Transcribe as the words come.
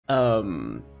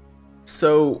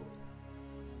So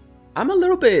I'm a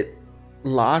little bit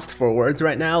lost for words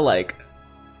right now. Like,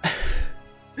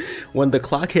 when the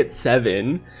clock hit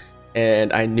 7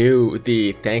 and I knew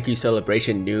the thank you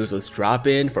celebration news was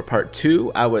dropping for part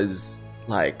 2, I was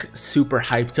like super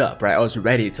hyped up, right? I was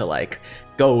ready to like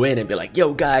go in and be like,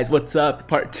 yo guys, what's up?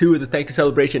 Part 2 of the thank you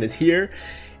celebration is here.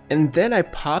 And then I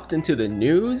popped into the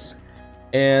news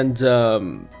and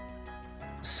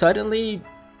suddenly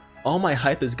all my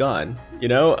hype is gone, you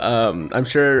know? I'm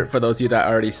sure for those of you that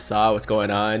already saw what's going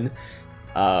on,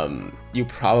 you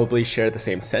probably share the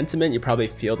same sentiment, you probably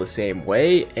feel the same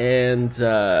way, and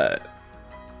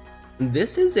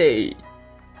this is a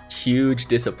huge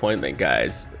disappointment,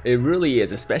 guys. It really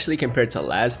is, especially compared to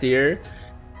last year.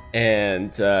 And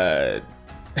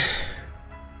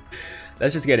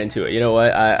let's just get into it. You know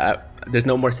what? There's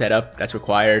no more setup that's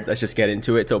required. Let's just get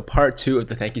into it. So part 2 of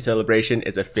the thank you celebration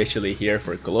is officially here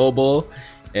for global,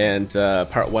 and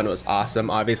part 1 was awesome,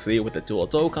 obviously, with the dual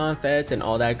Dokkan Fest and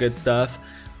all that good stuff.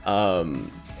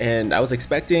 And I was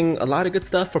expecting a lot of good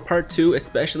stuff for part 2,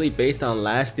 especially based on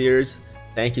last year's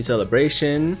thank you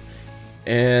celebration.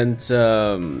 And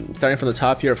starting from the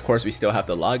top here, of course, we still have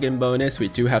the login bonus. We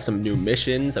do have some new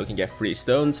missions that we can get free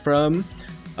stones from.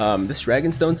 This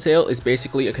Dragonstone sale is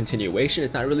basically a continuation.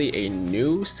 It's not really a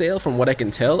new sale from what I can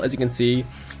tell. As you can see,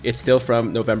 it's still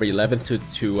from November 11th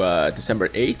to December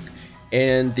 8th.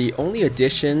 And the only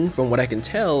addition from what I can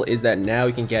tell is that now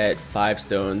you can get 5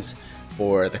 stones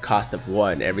for the cost of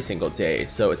 1 every single day.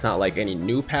 So it's not like any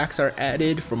new packs are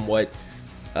added from what,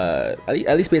 at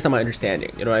least based on my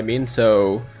understanding, you know what I mean?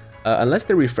 So unless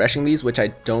they're refreshing these, which I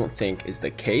don't think is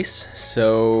the case.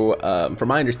 So from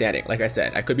my understanding, like I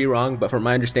said, I could be wrong, but from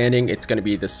my understanding, it's going to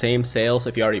be the same sale. So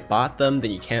if you already bought them,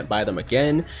 then you can't buy them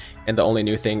again. And the only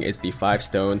new thing is the 5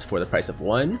 stones for the price of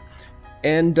 1.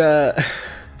 And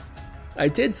I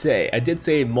did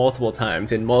say multiple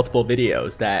times in multiple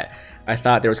videos that I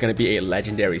thought there was going to be a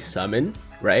legendary summon,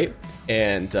 right?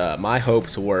 And my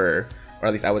hopes were, or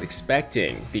at least I was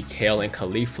expecting, the Kale and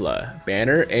Caulifla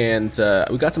banner. And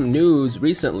we got some news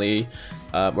recently,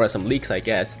 or some leaks, I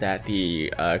guess, that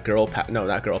the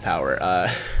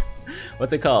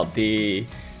what's it called? The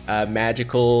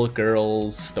Magical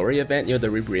Girls story event, you know, the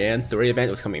Ribrianne story event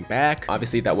was coming back.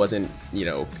 Obviously, that wasn't, you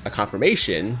know, a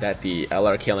confirmation that the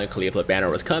LR Kale and Caulifla banner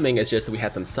was coming. It's just that we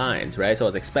had some signs, right? So I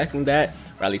was expecting that,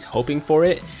 or at least hoping for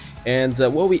it. And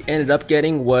what we ended up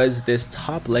getting was this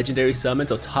top legendary summon.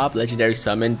 So top legendary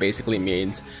summon basically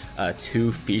means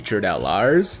 2 featured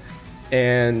LRs.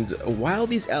 And while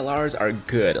these LRs are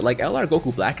good, like LR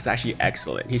Goku Black is actually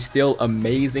excellent. He's still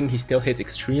amazing. He still hits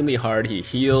extremely hard. He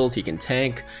heals, he can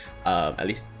tank, at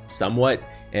least somewhat.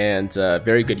 And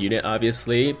very good unit,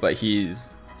 obviously, but he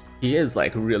is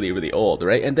like really, really old,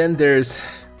 right? And then there's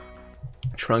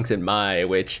Trunks and Mai,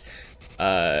 which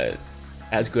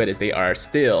as good as they are,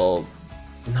 still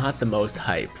not the most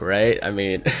hype, right? I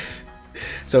mean,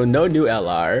 so no new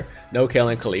LR, no Kale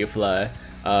and Caulifla.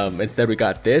 Instead we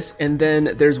got this, and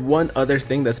then there's one other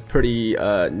thing that's pretty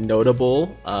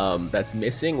notable that's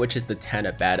missing, which is the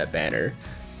Tanabata banner,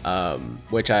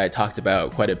 which I talked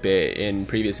about quite a bit in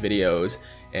previous videos,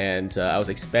 and I was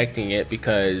expecting it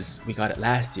because we got it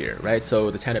last year, right?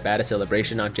 So the Tanabata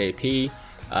celebration on JP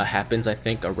happens, I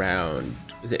think, around,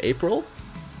 is it April?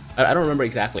 I don't remember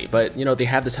exactly, but you know, they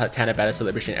have the Tanabata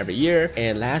celebration every year,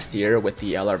 and last year with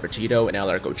the LR Vegito and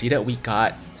LR Gogeta, we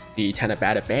got the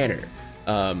Tanabata banner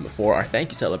for our thank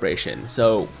you celebration.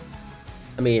 So,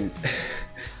 I mean,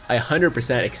 I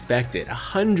 100%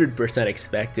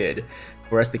 expected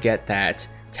for us to get that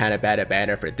Tanabata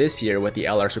banner for this year with the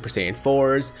LR Super Saiyan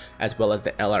 4s, as well as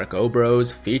the LR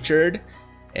Gobros featured,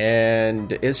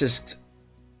 and it's just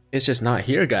not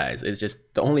here, guys. It's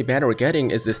just the only banner we're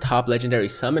getting is this top legendary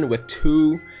summon with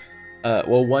 2,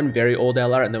 well, 1 very old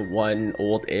LR and then 1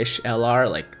 old-ish LR,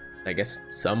 like, I guess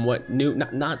somewhat new,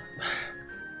 not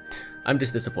I'm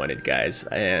just disappointed, guys,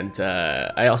 and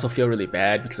I also feel really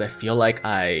bad because I feel like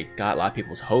I got a lot of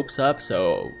people's hopes up.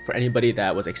 So for anybody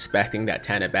that was expecting that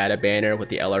Tanabata banner with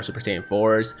the LR Super Saiyan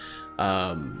 4s,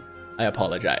 I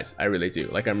apologize. I really do.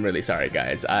 Like, I'm really sorry,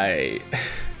 guys. I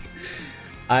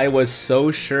was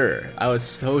so sure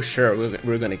we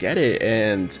were gonna get it,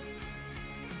 and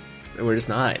we're just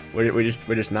not. We're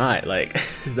just not. Like,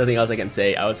 there's nothing else I can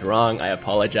say. I was wrong. I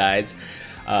apologize.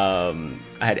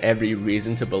 I had every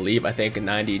reason to believe. I think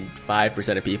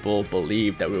 95% of people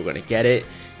believed that we were gonna get it,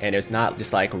 and it's not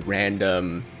just like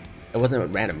random. It wasn't a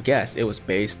random guess. It was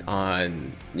based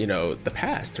on, you know, the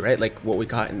past, right? Like what we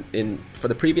got in for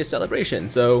the previous celebration.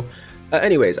 So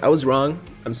Anyways, I was wrong.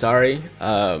 I'm sorry,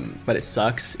 but it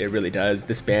sucks. It really does.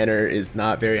 This banner is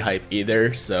not very hype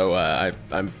either, so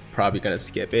I'm probably gonna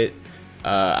skip it.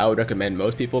 I would recommend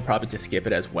most people probably to skip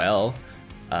it as well,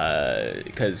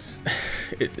 because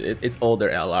it's older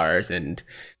LRs and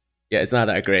yeah, it's not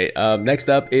that great. Next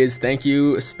up is thank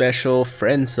you special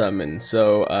friend summon.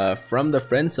 So from the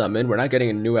friend summon, we're not getting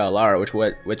a new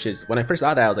LR, which is when I first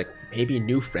saw that I was like, maybe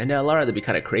new friend LR, that'd be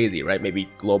kind of crazy, right? Maybe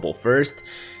global first.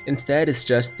 Instead, it's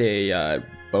just a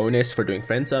bonus for doing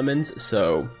friend summons,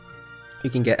 so you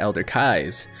can get Elder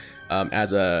Kai's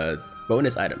as a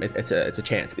bonus item. It's a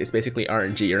chance. It's basically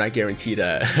RNG. You're not guaranteed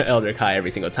a Elder Kai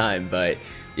every single time, but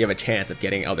you have a chance of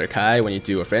getting Elder Kai when you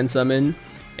do a friend summon.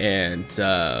 And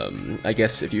I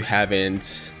guess if you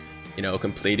haven't,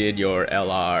 completed your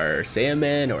LR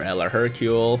Saiyaman or LR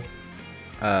Hercule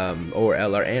or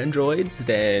LR Androids,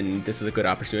 then this is a good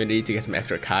opportunity to get some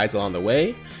extra Kais along the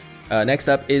way. Next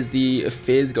up is the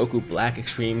Fizz Goku Black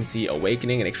Extreme Z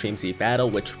Awakening and Extreme Z Battle,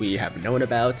 which we have known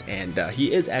about, and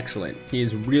he is excellent. He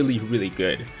is really, really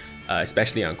good,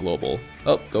 especially on global.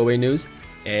 Oh, go away news.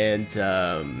 And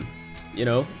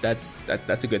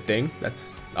that's a good thing.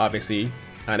 That's obviously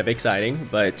kind of exciting,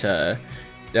 but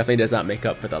definitely does not make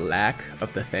up for the lack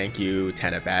of the thank you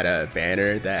Tanabata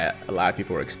banner that a lot of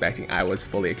people were expecting. I was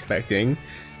fully expecting.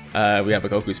 We have a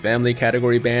Goku's Family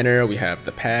category banner, we have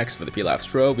the packs for the Pilaf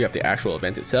Strobe, we have the actual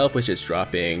event itself, which is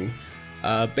dropping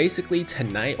basically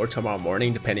tonight or tomorrow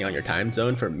morning, depending on your time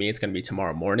zone. For me, it's going to be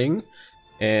tomorrow morning.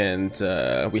 And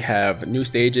we have new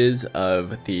stages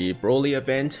of the Broly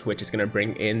event, which is going to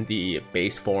bring in the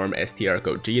base form STR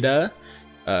Gogeta.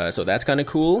 So that's kind of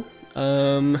cool.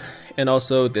 And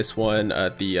also this one,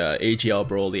 the AGL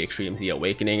Broly Extreme Z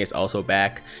Awakening is also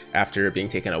back after being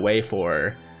taken away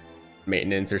for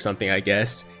maintenance or something, I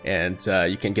guess. And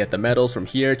you can get the medals from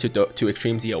here to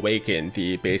Extreme Z Awaken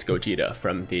the base Gogeta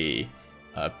from the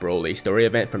Broly story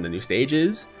event from the new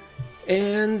stages.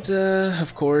 And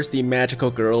of course the Magical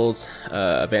Girls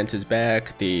event is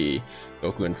back, the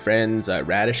Goku and Friends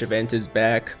Radish event is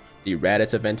back, the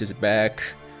Raditz event is back.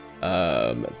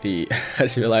 I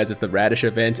just realized it's the Radish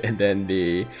event and then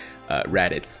the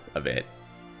Raditz event.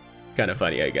 Kind of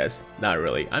funny, I guess. Not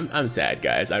really. I'm sad,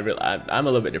 guys. I'm a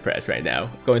little bit depressed right now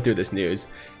going through this news.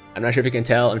 I'm not sure if you can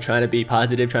tell. I'm trying to be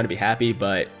positive, trying to be happy,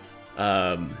 but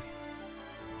I'm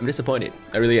disappointed.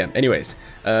 I really am. Anyways,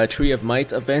 Tree of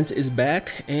Might event is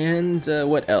back, and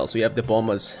what else? We have the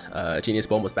Bulma's Genius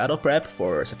Bulma's Battle Prep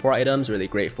for support items. Really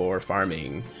great for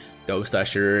farming Ghost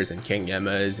Ushers and King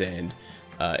Yemas and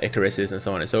Icaruses and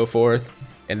so on and so forth.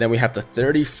 And then we have the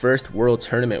 31st World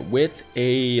Tournament with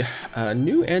a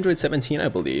new Android 17, I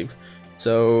believe.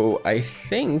 So I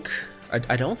think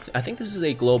I think this is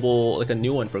a global, like a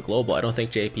new one for global. I don't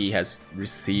think JP has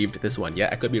received this one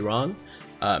yet. I could be wrong.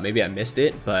 Maybe I missed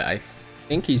it, but I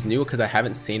think he's new because I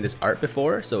haven't seen this art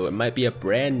before. So it might be a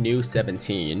brand new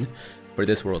 17 for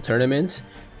this World Tournament.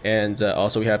 And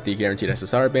also we have the Guaranteed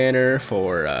SSR banner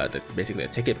for basically a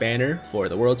ticket banner for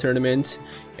the World Tournament.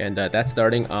 And that's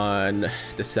starting on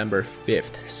December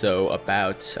 5th, so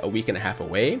about a week and a half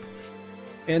away.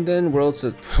 And then World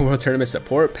Tournament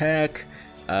Support Pack,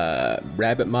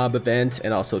 Rabbit Mob event,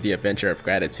 and also the Adventure of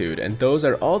Gratitude. And those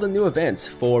are all the new events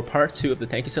for part 2 of the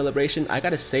Thank You Celebration. I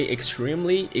gotta say,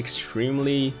 extremely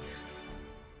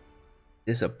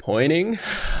disappointing,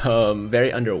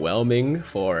 very underwhelming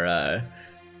for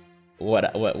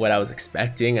what I was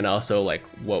expecting, and also like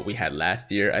what we had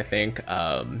last year. I think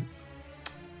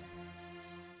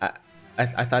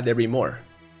I thought there'd be more.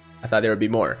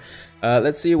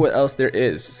 Let's see what else there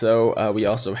is. So we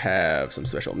also have some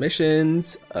special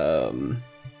missions.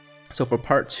 So for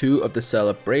part 2 of the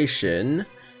celebration,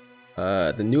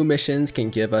 the new missions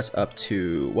can give us up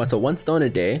to one stone a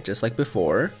day, just like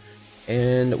before.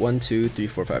 And 1, 2, 3,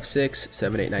 4, 5, 6,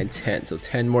 7, 8, 9, 10. So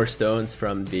 10 more stones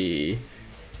from the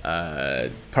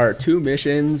part 2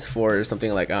 missions for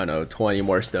something like, I don't know, 20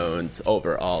 more stones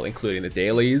overall, including the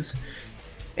dailies.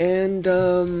 And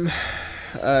I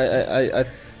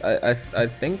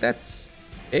think that's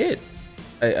it.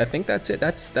 I think that's it.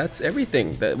 That's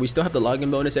everything. That we still have the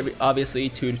login bonus obviously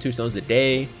 2 stones a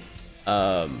day,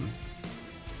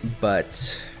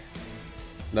 but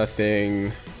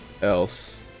nothing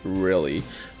else really.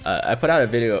 I put out a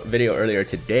video earlier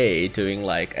today doing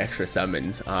like extra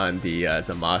summons on the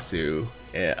Zamasu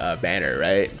banner,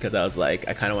 right? Because I was like,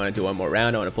 I kind of want to do one more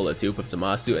round. I want to pull a dupe of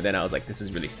Zamasu, and then I was like, this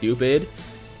is really stupid.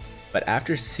 But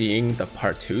after seeing the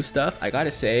part 2 stuff, I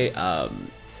gotta say, I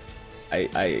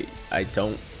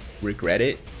don't regret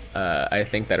it. I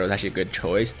think that it was actually a good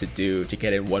choice to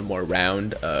get in one more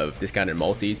round of discounted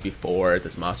multis before the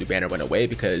Zamasu banner went away,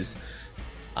 because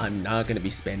I'm not gonna be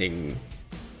spending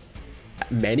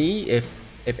many, if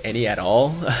any at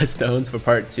all, stones for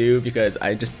part 2, because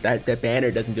I just that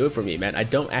banner doesn't do it for me, man. I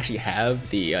don't actually have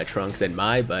the trunks in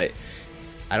my, but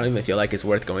I don't even feel like it's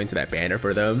worth going to that banner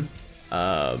for them.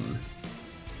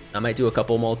 I might do a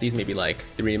couple multis, maybe like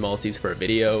 3 multis for a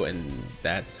video, and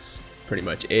that's pretty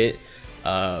much it.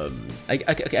 I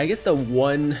guess the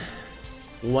one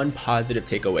positive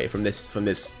takeaway from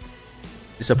this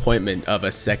disappointment of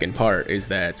a second part is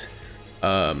that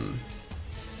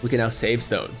we can now save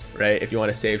stones, right? If you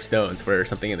want to save stones for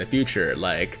something in the future,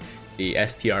 like the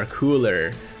STR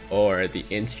cooler or the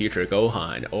Int Future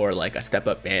Gohan, or like a step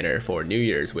up banner for New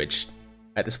Year's, which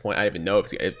at this point I don't even know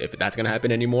if that's gonna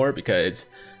happen anymore because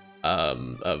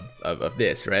of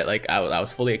this, right? Like I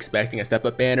was fully expecting a step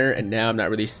up banner, and now I'm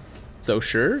not really so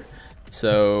sure.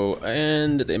 So,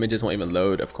 and the images won't even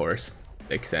load, of course.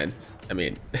 Makes sense. I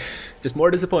mean, just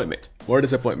more disappointment.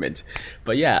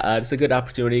 But yeah, it's a good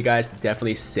opportunity, guys, to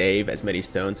definitely save as many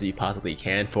stones as you possibly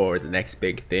can for the next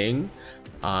big thing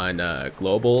on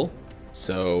global.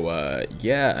 So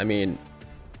yeah, I mean,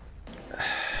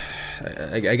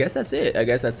 I guess that's it. I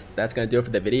guess that's gonna do it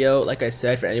for the video. Like I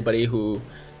said, for anybody who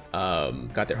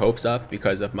got their hopes up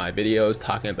because of my videos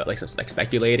talking about like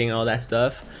speculating and all that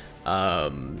stuff,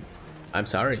 I'm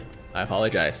sorry. I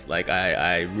apologize. Like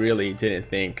I really didn't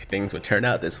think things would turn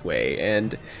out this way,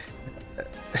 and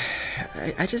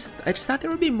I just thought there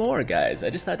would be more, guys. I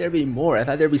just thought there'd be more. I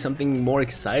thought there'd be something more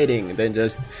exciting than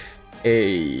just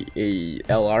a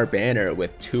LR banner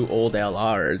with 2 old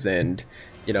LRs and,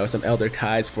 you know, some Elder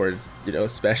Kais for, you know,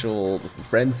 special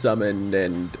friend summoned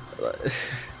and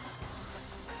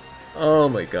oh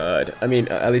my god. I mean,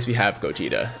 at least we have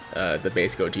Gogeta, the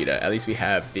base Gogeta. At least we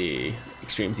have the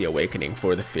Extreme Z Awakening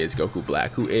for the Fizz Goku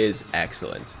Black, who is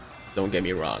excellent. Don't get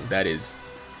me wrong, that is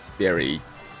very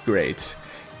great.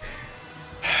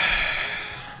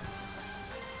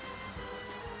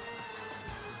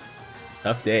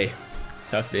 Tough day,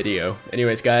 tough video.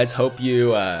 Anyways, guys, hope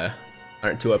you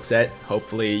aren't too upset.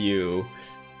 Hopefully you,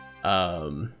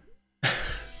 I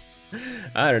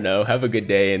don't know, have a good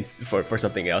day and for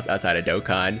something else outside of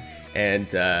Dokkan.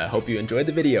 And hope you enjoyed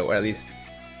the video, or at least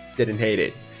didn't hate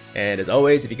it. And as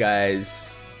always, if you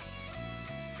guys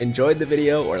enjoyed the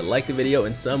video or liked the video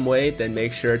in some way, then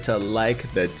make sure to like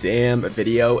the damn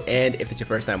video. And if it's your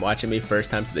first time watching me,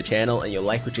 first time to the channel, and you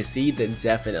like what you see, then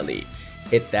definitely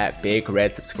hit that big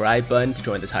red subscribe button to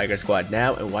join the Tiger Squad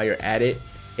now. And while you're at it,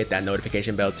 hit that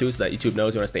notification bell too, so that YouTube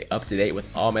knows you want to stay up to date with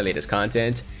all my latest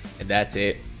content. And that's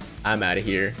it. I'm out of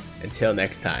here. Until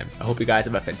next time, I hope you guys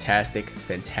have a fantastic,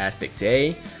 fantastic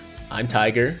day. I'm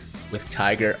Tiger with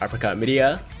Tiger Uppercut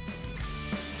Media,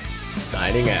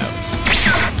 signing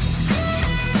out.